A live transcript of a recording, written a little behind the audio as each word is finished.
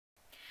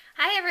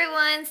Hi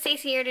everyone,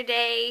 Stacey here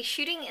today,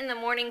 shooting in the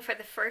morning for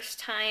the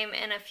first time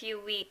in a few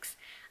weeks.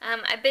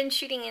 I've been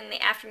shooting in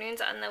the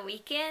afternoons on the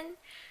weekend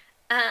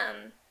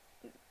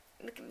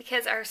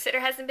because our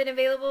sitter hasn't been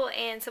available,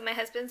 and so my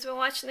husband's been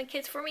watching the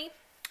kids for me.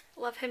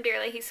 Love him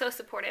dearly, he's so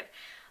supportive.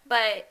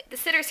 But the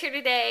sitter's here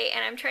today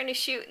and I'm trying to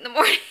shoot in the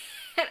morning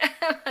and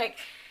I'm like,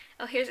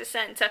 oh, here's the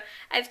sun. So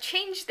I've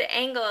changed the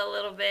angle a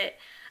little bit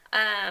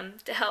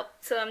to help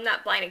so I'm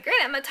not blinded.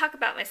 Granted, I'm going to talk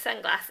about my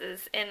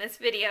sunglasses in this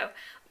video,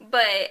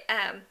 but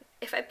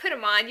if I put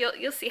them on,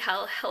 you'll see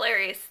how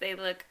hilarious they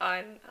look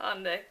on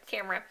the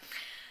camera.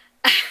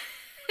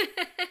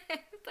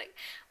 It's like,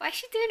 why is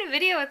she doing a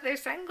video with their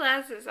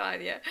sunglasses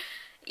on?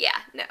 Yeah,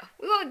 no,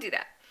 we won't do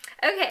that.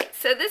 Okay,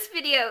 so this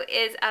video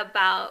is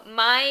about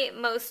my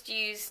most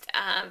used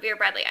Vera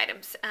Bradley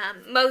items.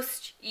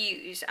 Most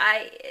used.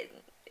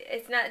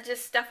 It's not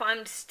just stuff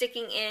I'm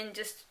sticking in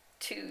just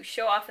to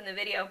show off in the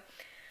video.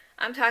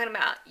 I'm talking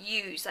about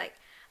used. Like,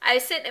 I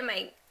was sitting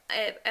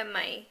at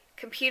my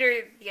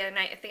computer the other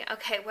night and thinking,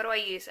 okay, what do I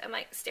use? I'm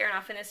like staring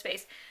off into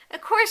space.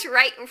 Of course,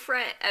 right in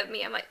front of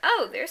me, I'm like,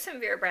 oh, there's some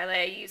Vera Bradley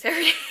I use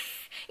every day.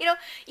 You know,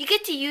 you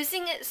get to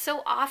using it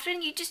so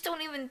often, you just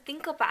don't even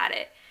think about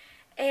it.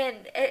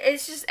 And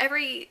it's just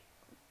every,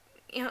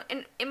 you know,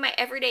 in my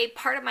everyday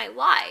part of my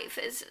life.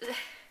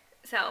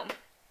 So,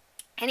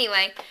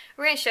 anyway,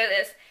 we're going to show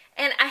this.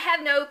 And I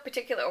have no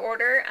particular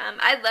order.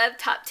 I love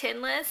top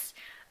 10 lists,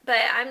 but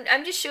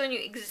I'm just showing you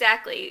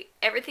exactly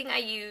everything I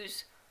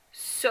use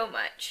so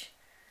much.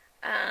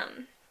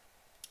 And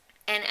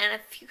a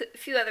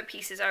few other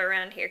pieces are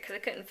around here because I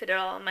couldn't fit it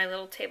all on my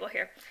little table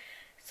here.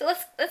 So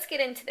let's get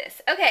into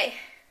this. Okay,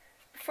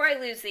 before I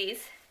lose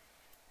these,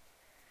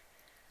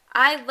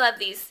 I love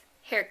these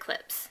hair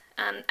clips.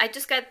 I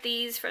just got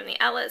these from the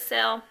outlet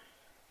sale.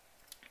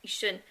 You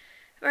should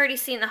have already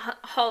seen the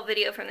haul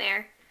video from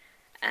there.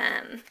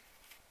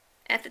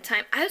 At the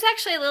time, I was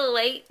actually a little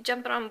late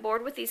jumping on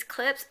board with these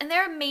clips, and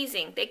they're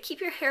amazing. They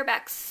keep your hair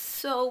back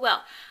so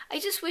well. I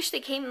just wish they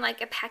came in like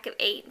a pack of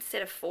 8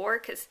 instead of 4,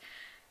 because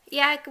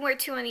yeah, I can wear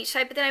 2 on each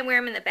side, but then I wear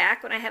them in the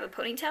back when I have a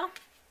ponytail.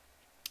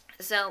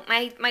 So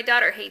my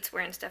daughter hates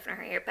wearing stuff in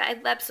her hair, but I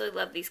absolutely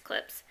love these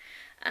clips.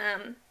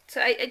 So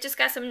I just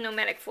got some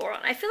Nomadic Floral,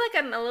 and I feel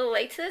like I'm a little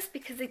late to this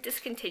because they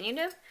discontinued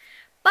them,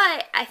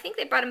 but I think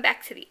they brought them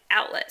back to the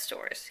outlet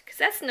stores, because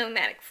that's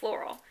Nomadic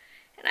Floral.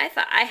 And I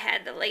thought I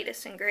had the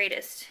latest and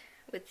greatest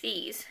with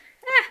these.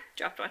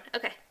 Dropped one.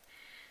 Okay.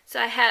 So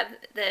I have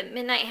the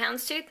Midnight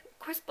Houndstooth. Of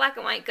course, black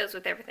and white goes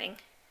with everything.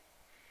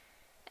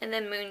 And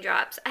then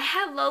Moondrops. I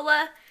had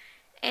Lola,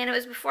 and it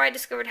was before I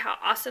discovered how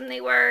awesome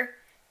they were.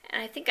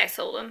 And I think I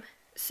sold them.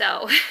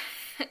 So,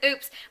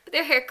 oops. But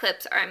their hair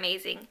clips are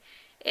amazing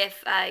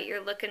if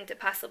you're looking to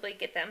possibly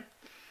get them.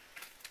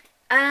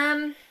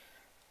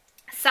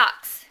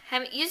 Socks.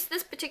 Haven't used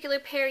this particular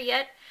pair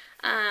yet.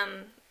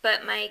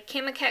 But my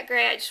Camo Cat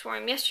Gray, I just wore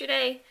them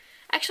yesterday.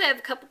 Actually, I have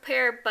a couple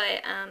pair,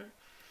 but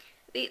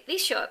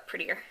these show up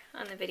prettier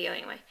on the video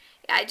anyway.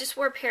 Yeah, I just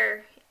wore a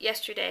pair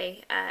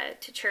yesterday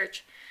to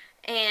church,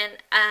 and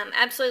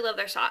absolutely love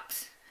their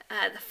socks.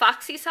 The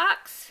Foxy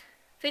socks,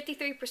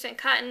 53%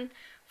 cotton,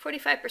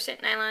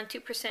 45% nylon,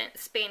 2%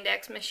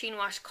 spandex, machine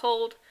wash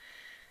cold.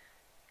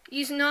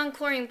 Use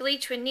non-chlorine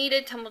bleach when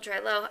needed, tumble dry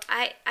low.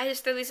 I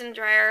just throw these in the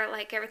dryer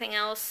like everything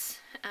else.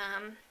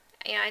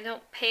 Yeah, I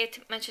don't pay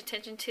much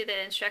attention to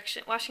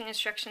the washing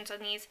instructions on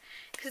these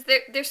because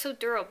they're so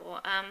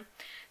durable.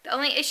 The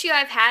only issue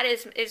I've had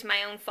is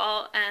my own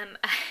fault.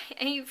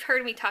 And you've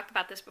heard me talk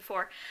about this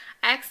before.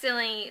 I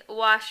accidentally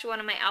washed one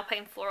of my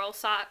Alpine Floral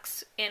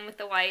socks in with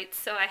the whites,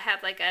 so I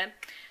have like a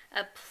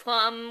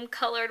plum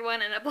colored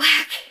one and a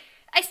black.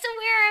 I still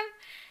wear them,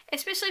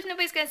 especially if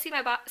nobody's gonna see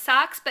my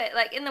socks. But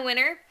like in the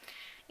winter,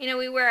 you know,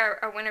 we wear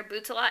our winter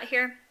boots a lot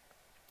here.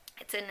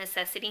 It's a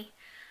necessity.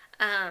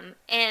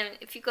 And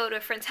if you go to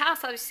a friend's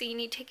house, obviously you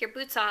need to take your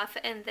boots off,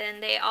 and then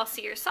they all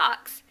see your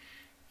socks.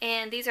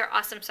 And these are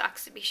awesome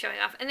socks to be showing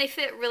off, and they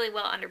fit really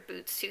well under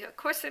boots too. Of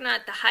course, they're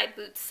not the high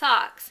boot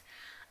socks,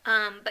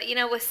 but you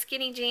know, with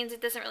skinny jeans,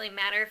 it doesn't really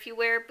matter if you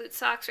wear boot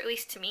socks, or at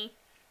least to me.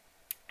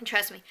 And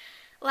trust me,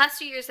 the last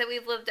 2 years that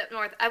we've lived up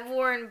north, I've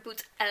worn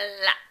boots a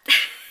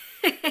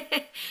lot.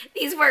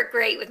 These work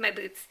great with my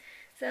boots.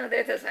 So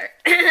there those are.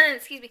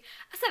 Excuse me.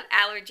 I also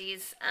have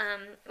allergies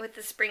with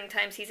the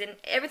springtime season.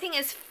 Everything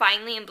is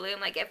finally in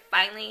bloom. Like, it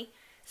finally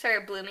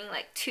started blooming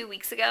like 2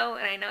 weeks ago,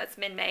 and I know it's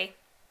mid-May,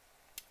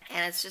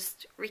 and it's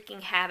just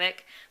wreaking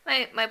havoc.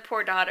 My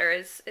poor daughter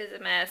is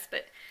a mess,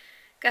 but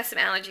got some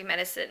allergy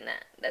medicine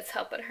that's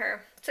helping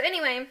her. So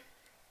anyway,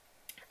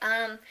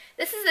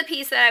 this is the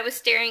piece that I was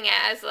staring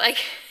at. I was like,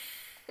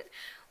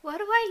 what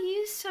do I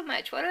use so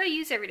much? What do I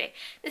use every day?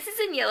 This is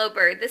in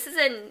Yellowbird. This is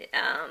in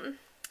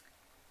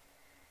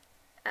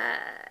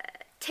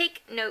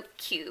Take Note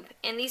Cube,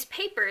 and these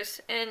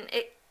papers, and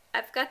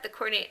I've got the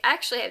coordinate. I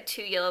actually have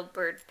 2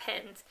 Yellowbird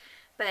pens,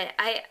 but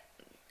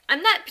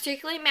I'm not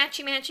particularly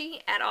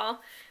matchy at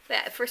all,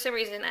 but for some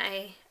reason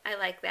I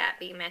like that,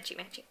 being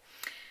matchy.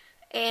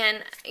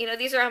 And you know,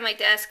 these are on my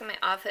desk in my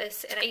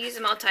office, and I use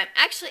them all the time.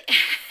 Actually,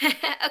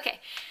 okay,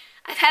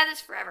 I've had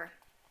this forever.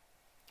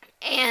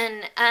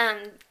 And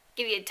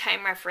give you a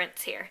time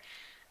reference here.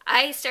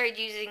 I started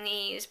using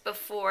these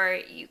before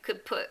you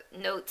could put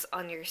notes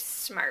on your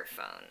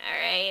smartphone,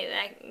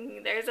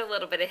 alright? There's a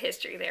little bit of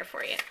history there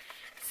for you.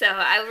 So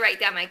I would write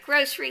down my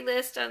grocery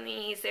list on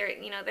these.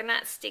 They're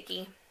not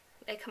sticky.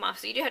 They come off,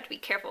 so you do have to be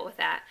careful with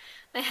that.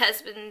 My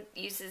husband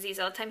uses these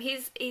all the time.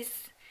 He's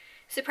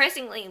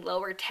surprisingly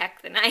lower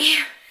tech than I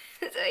am.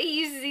 So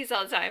he uses these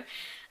all the time.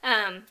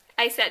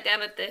 I sat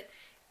down at the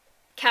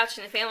couch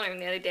in the family room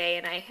the other day,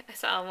 and I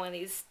saw one of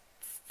these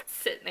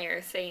sitting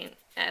there saying,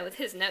 with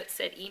his notes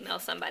said, email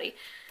somebody.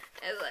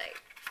 I was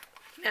like,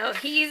 no,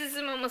 he uses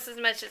them almost as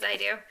much as I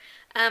do.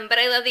 But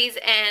I love these,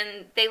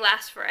 and they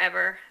last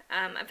forever.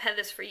 I've had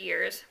this for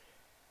years.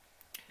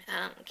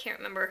 I can't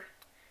remember.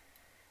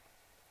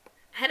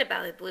 I had a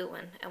Bally Blue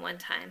one at one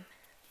time,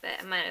 but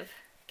I might have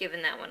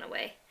given that one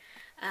away.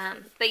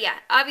 But yeah,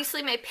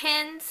 obviously my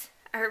pens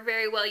are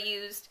very well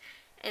used,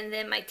 and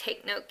then my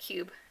Take Note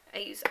cube I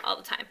use all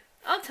the time.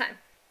 All the time.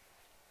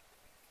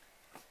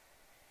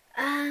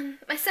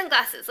 My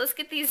sunglasses. Let's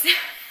get these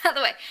out of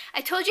the way.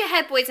 I told you I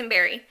had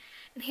boysenberry,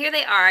 and here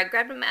they are. I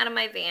grabbed them out of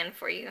my van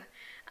for you.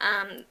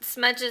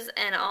 Smudges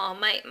and all.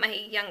 My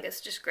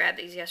youngest just grabbed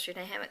these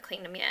yesterday. I haven't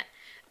cleaned them yet.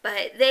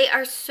 But they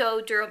are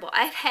so durable.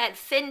 I've had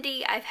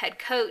Fendi, I've had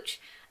Coach,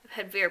 I've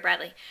had Vera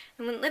Bradley.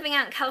 And when living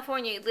out in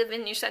California, you live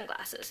in your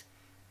sunglasses.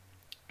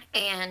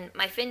 And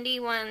my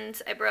Fendi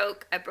ones I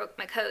broke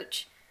my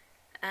Coach.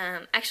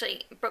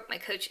 Actually, broke my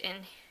Coach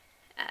in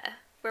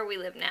where we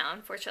live now,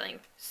 unfortunately,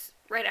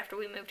 right after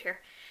we moved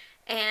here.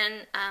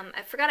 And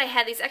I forgot I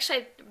had these. Actually, I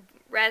had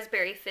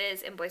Raspberry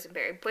Fizz and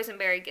Boysenberry.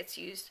 Boysenberry gets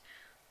used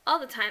all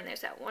the time.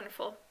 There's that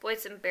wonderful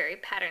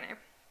Boysenberry pattern there.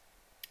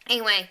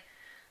 Anyway,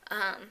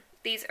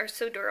 these are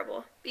so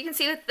durable. You can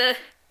see with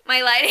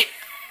my lighting,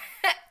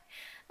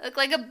 I look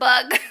like a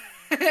bug.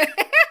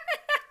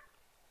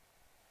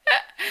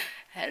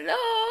 Hello.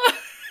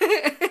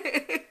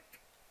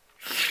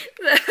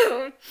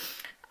 So,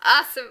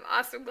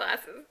 awesome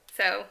glasses.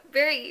 So,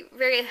 very,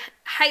 very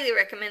highly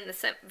recommend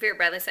the Vera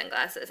Bradley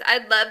sunglasses.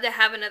 I'd love to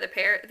have another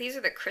pair. These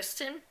are the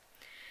Kristen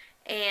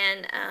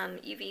and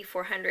UV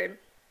 400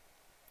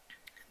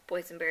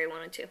 Boysenberry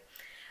 102.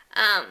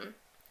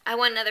 I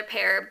want another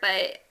pair,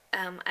 but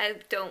I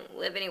don't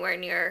live anywhere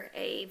near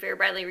a Vera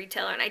Bradley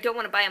retailer, and I don't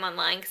want to buy them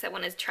online because I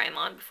want to try them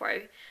on before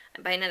I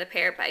buy another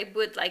pair, but I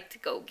would like to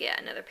go get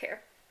another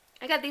pair.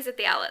 I got these at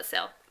the outlet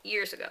sale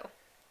years ago.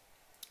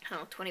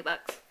 Oh, 20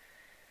 bucks.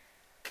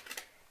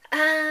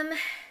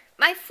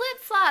 My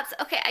flip-flops.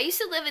 Okay, I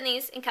used to live in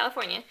these in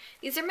California.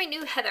 These are my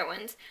new Heather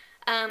ones.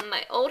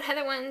 My old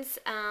Heather ones,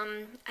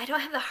 I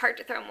don't have the heart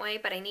to throw them away,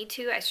 but I need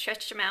to. I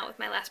stretched them out with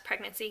my last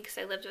pregnancy because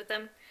I lived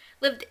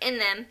in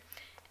them,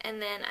 and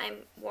then I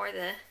wore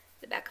the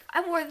back.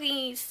 I wore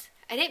these.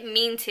 I didn't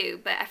mean to,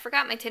 but I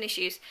forgot my tennis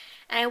shoes,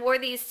 and I wore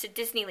these to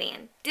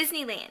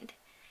Disneyland,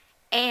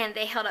 and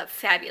they held up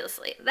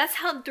fabulously. That's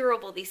how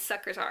durable these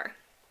suckers are.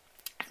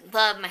 I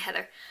love my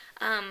Heather.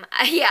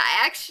 I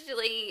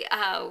actually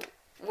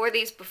wore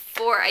these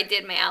before I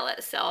did my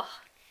outlet sale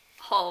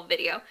haul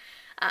video.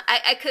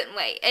 I couldn't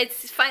wait.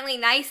 It's finally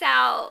nice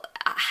out.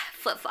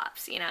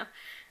 Flip-flops, you know.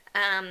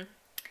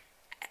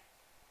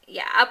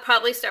 Yeah, I'll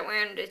probably start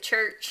wearing them to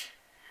church.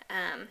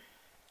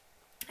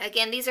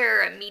 Again, these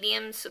are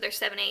mediums, so they're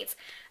 7/8.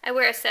 I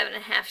wear a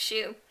 7.5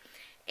 shoe,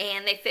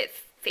 and they fit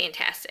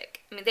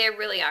fantastic. I mean, they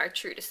really are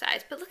true to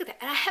size. But look at that.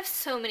 And I have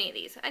so many of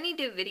these. I need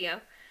to do a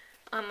video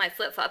on my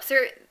flip-flops.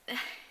 They're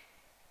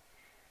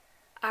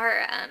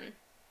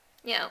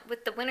you know,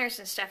 with the winters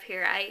and stuff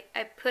here, I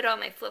put all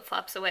my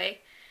flip-flops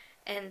away,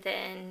 and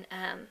then,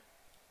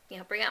 you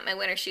know, bring out my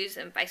winter shoes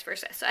and vice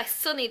versa. So I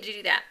still need to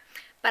do that.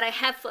 But I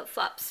have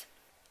flip-flops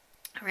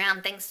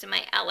around thanks to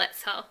my outlet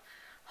sale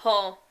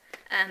haul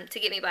to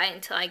get me by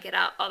until I get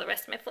out all the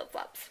rest of my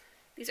flip-flops.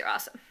 These are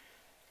awesome.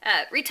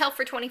 Retail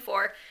for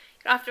 $24. You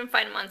can often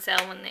find them on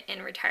sale when they're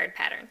in retired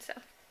patterns. So,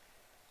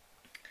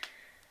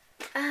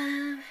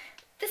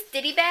 this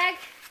ditty bag,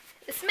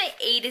 this is my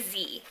A to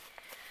Z.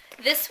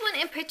 This one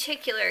in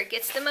particular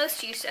gets the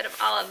most use out of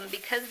all of them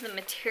because of the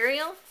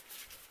material.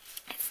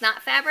 It's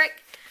not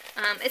fabric.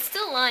 It's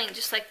still lined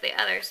just like the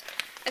others.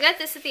 I got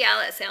this at the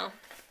outlet sale,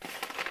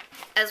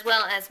 as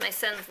well as my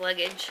son's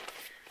luggage,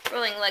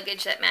 rolling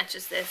luggage that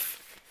matches this.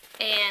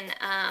 And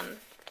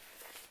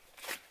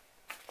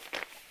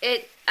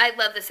I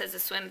love this as a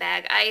swim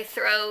bag. I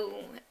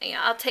throw, you know,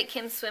 I'll take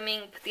him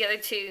swimming, put the other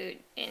two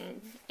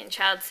in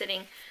child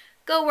sitting,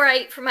 go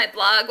write for my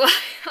blog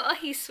while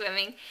he's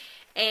swimming,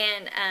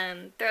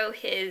 and throw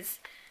his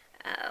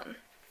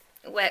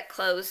wet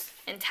clothes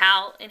and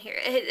towel in here.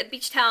 A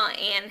beach towel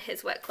and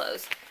his wet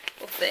clothes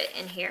will fit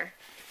in here.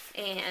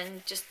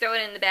 And just throw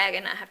it in the bag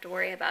and not have to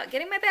worry about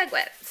getting my bag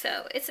wet.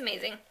 So it's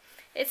amazing.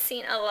 It's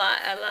seen a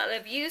lot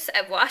of use.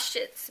 I've washed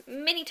it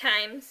many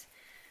times.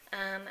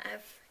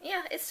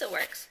 Yeah, it still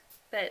works.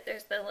 But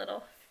there's the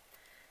little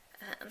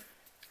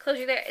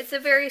closure there. It's a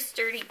very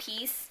sturdy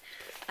piece.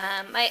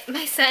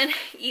 My son,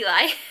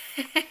 Eli,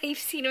 you've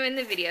seen him in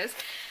the videos.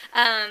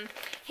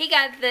 He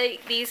got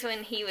these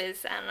when he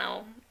was, I don't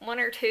know, 1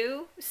 or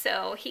 2,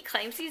 so he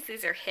claims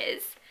these are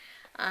his.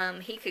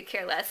 He could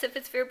care less if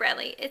it's Vera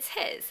Bradley. It's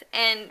his.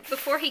 And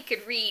before he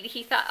could read,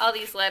 he thought all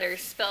these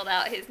letters spelled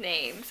out his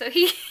name. So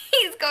he's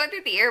going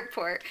through the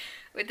airport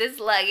with his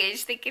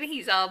luggage, thinking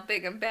he's all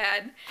big and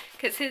bad,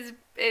 because his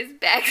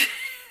bag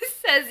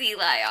says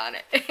Eli on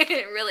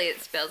it. Really,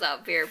 it spells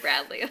out Vera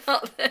Bradley,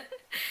 all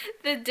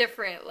the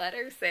different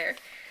letters there.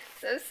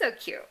 So it's so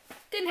cute.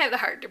 Didn't have the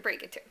heart to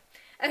break it to him.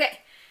 Okay.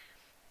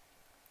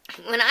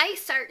 When I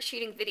start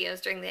shooting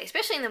videos during the day,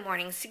 especially in the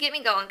mornings, to get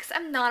me going, because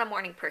I'm not a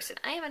morning person,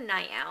 I am a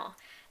night owl.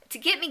 To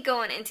get me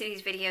going into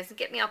these videos and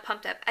get me all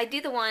pumped up, I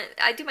do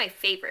my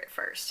favorite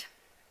first.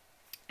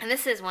 And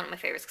this is one of my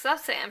favorites, because I'll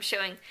say I'm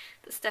showing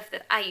the stuff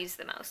that I use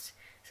the most.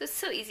 So it's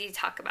so easy to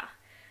talk about.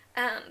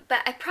 But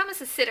I promised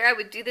the sitter I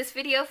would do this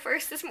video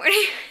first this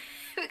morning,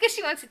 because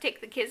she wants to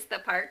take the kids to the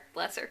park,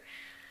 bless her.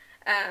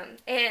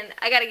 And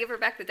I gotta give her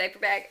back the diaper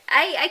bag.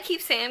 I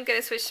keep saying I'm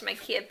gonna switch to my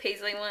Kia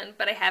Paisley one,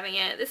 but I haven't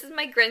yet. This is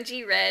my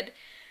grungy red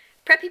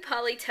Preppy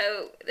Polly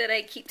tote that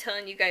I keep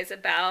telling you guys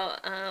about.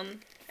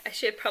 I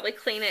should probably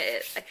clean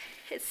it.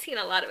 It's seen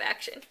a lot of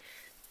action.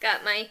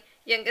 Got my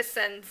youngest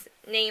son's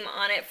name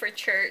on it for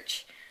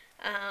church.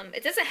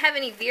 It doesn't have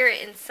any Vera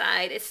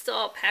inside. It's still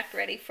all packed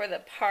ready for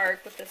the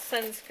park with the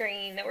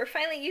sunscreen that we're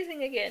finally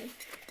using again.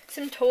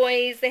 Some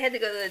toys. They had to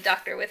go to the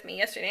doctor with me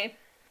yesterday.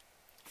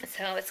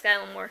 So it's got a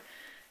little more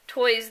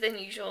toys than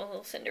usual. A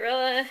little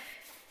Cinderella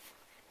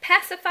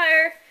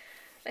pacifier.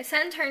 My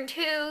son turned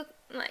 2,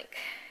 like,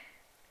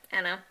 I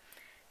don't know,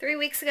 3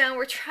 weeks ago.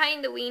 We're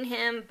trying to wean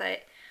him,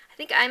 but I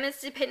think I'm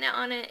as dependent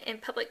on it in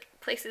public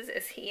places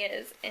as he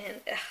is.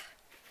 And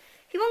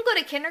he won't go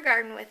to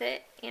kindergarten with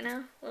it, you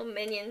know. Little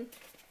minion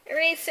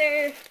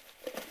eraser,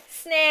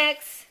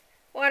 snacks,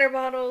 water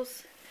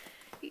bottles,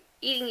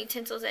 eating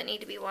utensils that need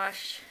to be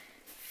washed.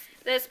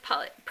 This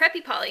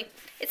Preppy Polly.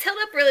 It's held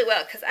up really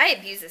well because I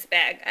abuse this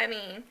bag. I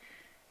mean,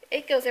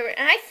 it goes everywhere.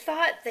 And I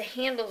thought the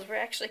handles were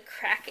actually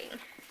cracking.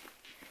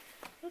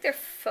 I think they're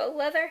faux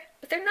leather,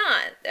 but they're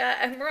not.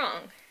 I'm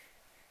wrong.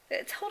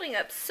 It's holding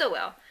up so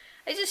well.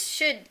 I just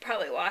should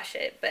probably wash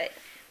it, but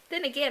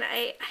then again,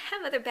 I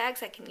have other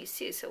bags I can use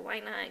too, so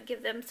why not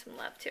give them some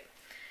love too?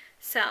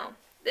 So,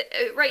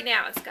 right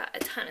now it's got a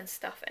ton of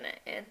stuff in it,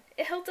 and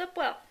it holds up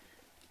well.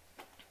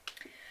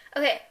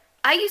 Okay,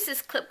 I use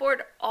this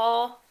clipboard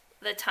all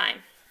the time.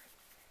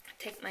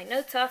 Take my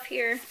notes off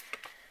here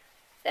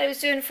that I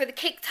was doing for the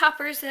cake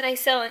toppers that I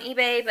sell on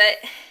eBay, but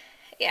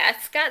yeah,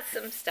 it's got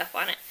some stuff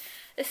on it.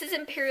 This is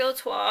Imperial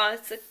Toile.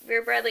 It's a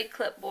Vera Bradley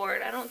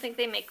clipboard. I don't think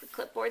they make the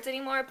clipboards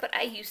anymore, but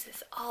I use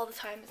this all the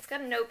time. It's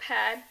got a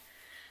notepad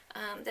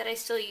that I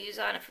still use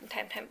on it from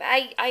time to time, but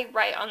I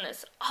write on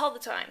this all the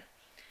time.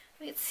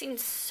 I mean, it's seen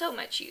so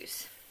much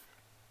use.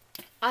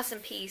 Awesome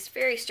piece,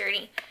 very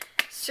sturdy.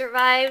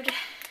 Survived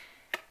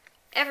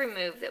every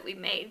move that we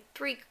made.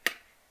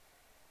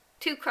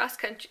 2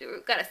 cross-country,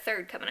 we've got a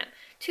 3rd coming up.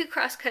 2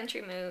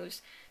 cross-country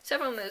moves,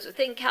 several moves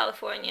within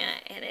California,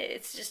 and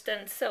it's just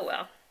done so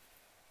well.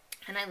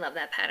 And I love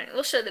that pattern.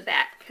 We'll show the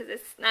back because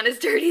it's not as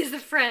dirty as the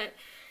front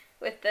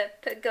with the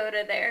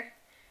pagoda there.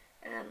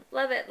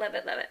 Love it, love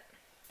it, love it.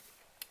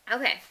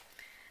 Okay,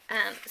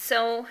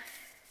 so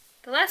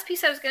the last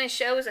piece I was going to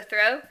show was a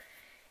throw,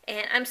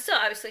 and I'm still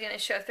obviously going to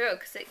show a throw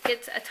because it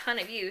gets a ton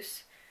of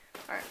use.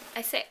 Or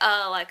I say,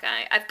 like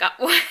I've got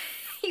one.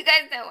 You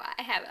guys know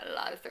I have a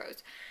lot of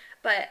throws.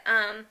 But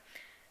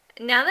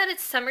now that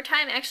it's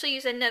summertime, I actually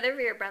use another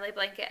Vera Bradley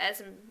blanket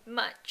as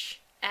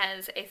much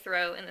as a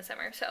throw in the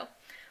summer. So we'll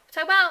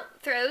talk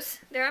about throws.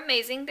 They're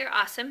amazing. They're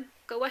awesome.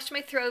 Go watch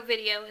my throw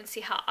video and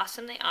see how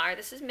awesome they are.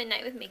 This is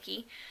Midnight with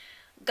Mickey.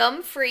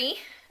 Gum free.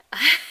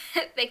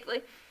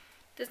 Thankfully,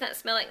 does not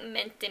smell like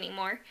mint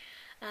anymore.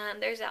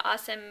 There's an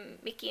awesome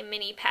Mickey and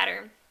Minnie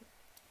pattern.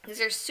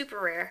 These are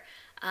super rare.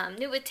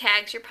 New with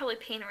tags. You're probably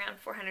paying around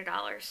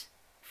 $400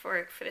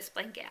 for this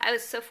blanket. I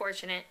was so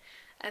fortunate.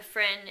 A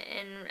friend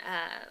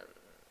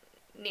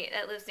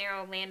that lives near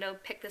Orlando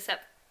picked this up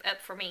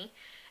for me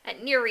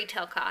at near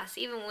retail cost,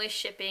 even with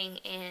shipping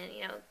and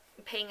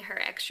paying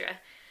her extra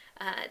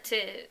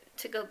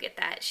to go get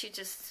that. She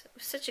just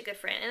was such a good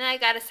friend. And I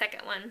got a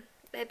second one.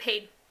 I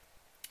paid.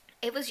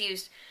 It was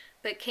used,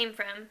 but it came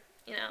from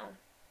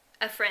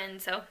a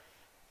friend, so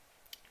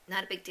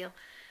not a big deal.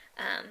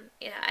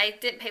 I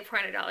didn't pay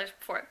 $400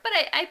 for it, but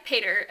I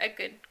paid her a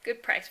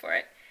good price for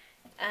it.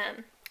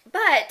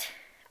 But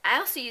I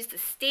also used the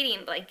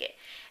stadium blanket.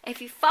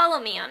 If you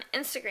follow me on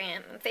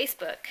Instagram and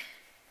Facebook,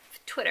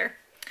 Twitter,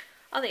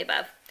 all the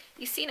above,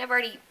 you've seen I've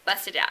already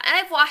busted out. And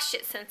I've washed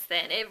it since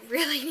then. It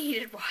really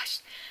needed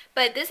washed.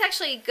 But this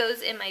actually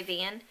goes in my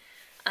van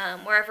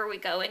wherever we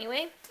go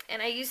anyway.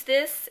 And I use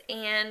this,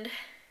 and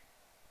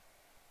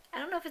I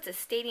don't know if it's a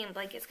stadium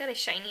blanket. It's got a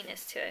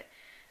shininess to it.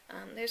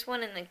 There's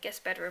one in the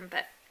guest bedroom,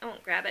 but I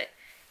won't grab it.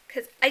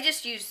 Because I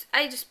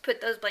just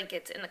put those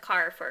blankets in the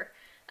car for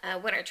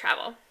winter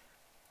travel.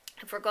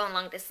 If we're going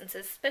long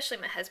distances, especially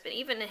my husband,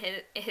 even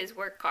in his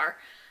work car,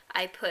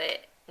 I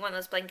put one of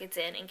those blankets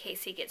in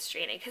case he gets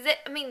stranded. Because,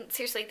 I mean,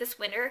 seriously, this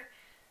winter,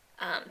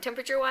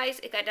 Temperature-wise,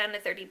 it got down to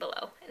 30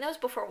 below. And that was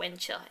before wind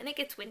chill. And it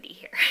gets windy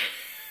here.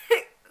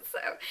 So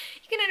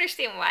you can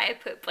understand why I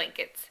put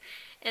blankets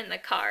in the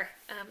car.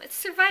 It's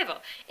survival.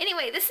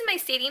 Anyway, this is my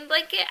stadium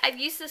blanket. I've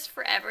used this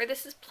forever.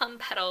 This is Plum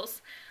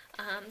Petals.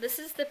 This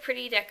is the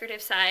pretty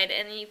decorative side.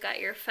 And then you've got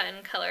your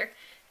fun color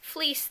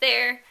fleece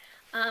there.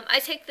 I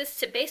take this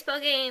to baseball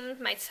games,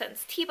 my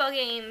son's t-ball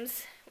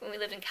games. When we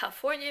lived in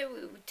California,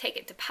 we would take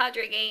it to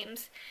Padre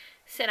games,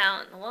 sit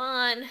out on the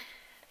lawn.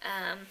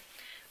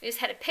 We just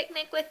had a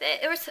picnic with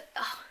it. It was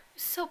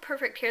so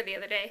perfect here the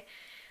other day.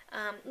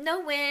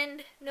 No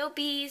wind, no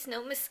bees,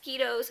 no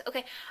mosquitoes.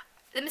 Okay,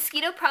 the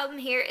mosquito problem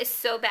here is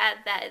so bad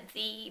that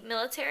the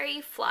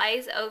military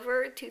flies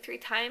over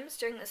 2-3 times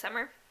during the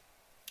summer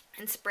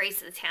and sprays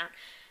the town.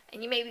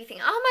 And you may be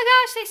thinking, oh my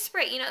gosh, they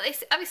spray. You know, they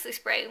obviously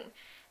spray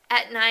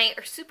at night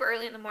or super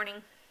early in the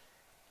morning.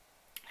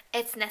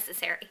 It's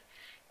necessary.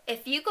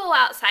 If you go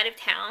outside of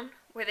town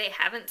where they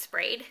haven't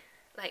sprayed,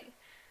 like,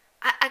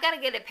 I gotta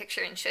get a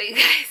picture and show you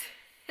guys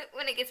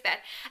when it gets bad.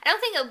 I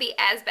don't think it'll be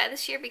as bad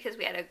this year because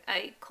we had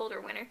a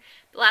colder winter.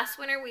 But last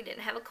winter we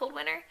didn't have a cold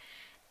winter,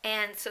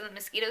 and so the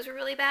mosquitoes were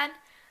really bad.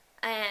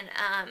 And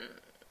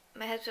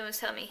my husband was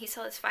telling me he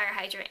saw this fire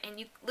hydrant, and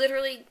you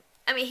literally,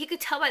 I mean, he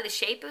could tell by the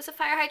shape it was a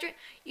fire hydrant.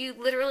 You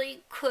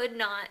literally could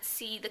not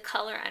see the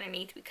color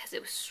underneath because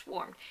it was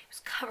swarmed. It was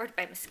covered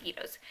by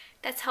mosquitoes.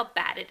 That's how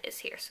bad it is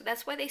here. So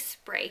that's why they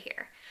spray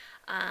here.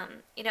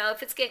 You know,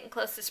 if it's getting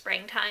close to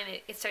springtime,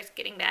 it starts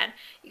getting bad.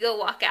 You go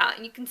walk out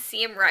and you can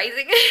see them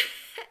rising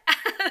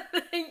out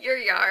of your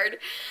yard.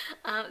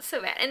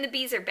 So bad. And the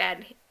bees are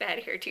bad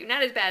here too.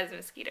 Not as bad as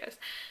mosquitoes.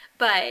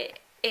 But,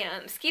 you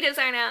know, mosquitoes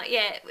aren't out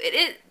yet.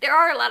 There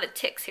are a lot of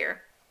ticks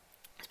here,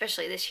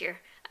 especially this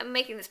year. I'm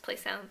making this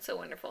place sound so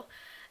wonderful.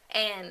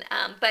 And,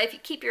 but if you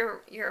keep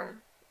your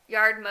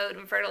yard mowed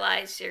and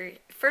fertilized,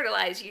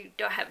 you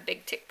don't have a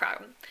big tick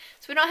problem.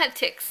 So we don't have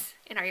ticks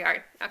in our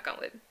yard, knock on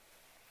wood.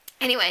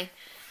 Anyway,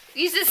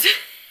 use this,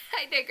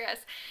 I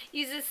digress,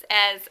 use this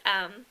as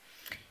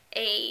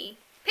a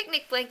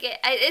picnic blanket.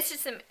 It's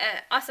just an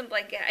awesome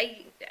blanket.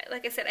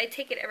 Like I said, I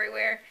take it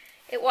everywhere.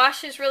 It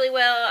washes really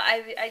well.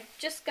 I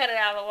just got it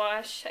out of the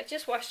wash. I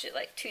just washed it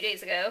like 2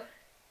 days ago.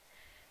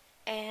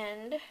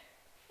 And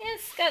yeah,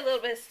 it's got a little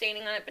bit of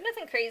staining on it, but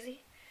nothing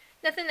crazy.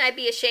 Nothing I'd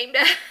be ashamed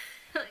of.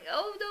 Like,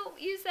 oh, don't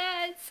use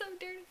that, it's so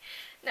dirty.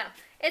 No,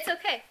 it's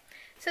okay.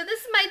 So this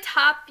is my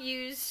top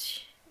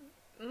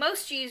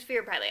most used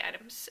Vera Bradley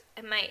items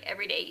in my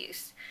everyday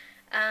use.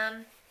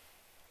 I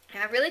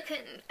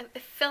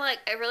feel like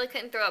I really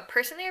couldn't throw a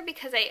purse in there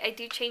because I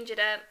do change it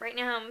up. Right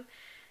now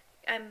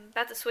I'm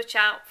about to switch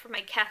out for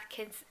my Kath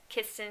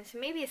Kisten to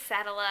maybe a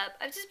saddle up.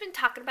 I've just been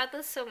talking about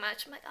those so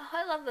much. I'm like, oh,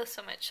 I love those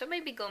so much. So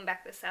maybe going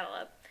back to the saddle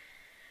up.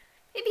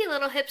 Maybe a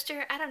little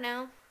hipster, I don't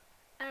know,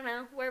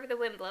 wherever the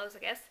wind blows, I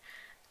guess.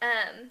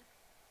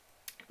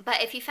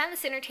 But if you found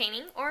this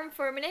entertaining or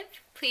informative,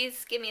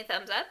 please give me a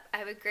thumbs up.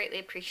 I would greatly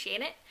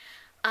appreciate it.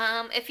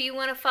 If you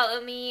want to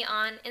follow me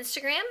on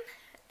Instagram,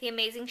 The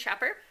Amazing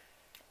Shopper,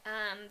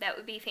 that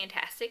would be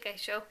fantastic. I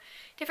show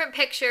different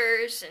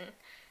pictures and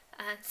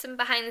some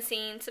behind the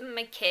scenes, some of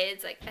my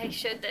kids. Like I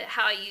showed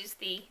how I use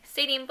the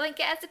stadium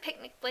blanket as a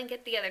picnic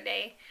blanket the other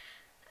day.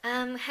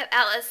 Have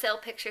outlet sale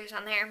pictures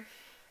on there.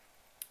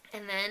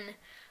 And then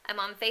I'm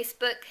on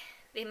Facebook,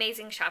 The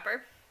Amazing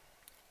Shopper,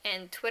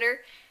 and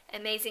Twitter,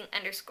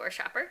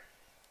 Amazing_Shopper.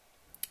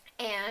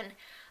 And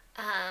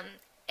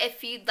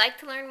if you'd like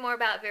to learn more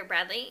about Vera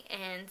Bradley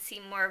and see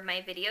more of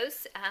my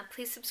videos,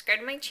 please subscribe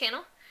to my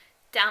channel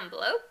down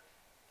below.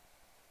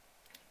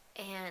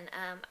 And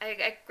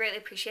I greatly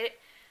appreciate it.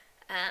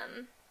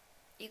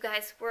 You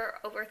guys were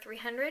over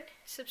 300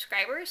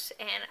 subscribers,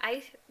 and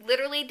I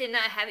literally did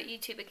not have a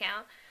YouTube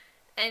account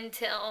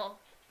until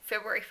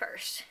February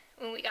 1st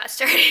when we got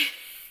started.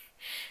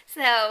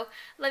 So,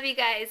 love you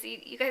guys.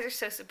 You guys are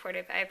so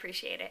supportive. I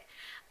appreciate it.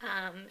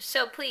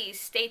 So please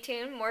stay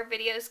tuned. More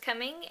videos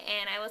coming,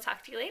 and I will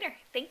talk to you later.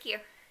 Thank you.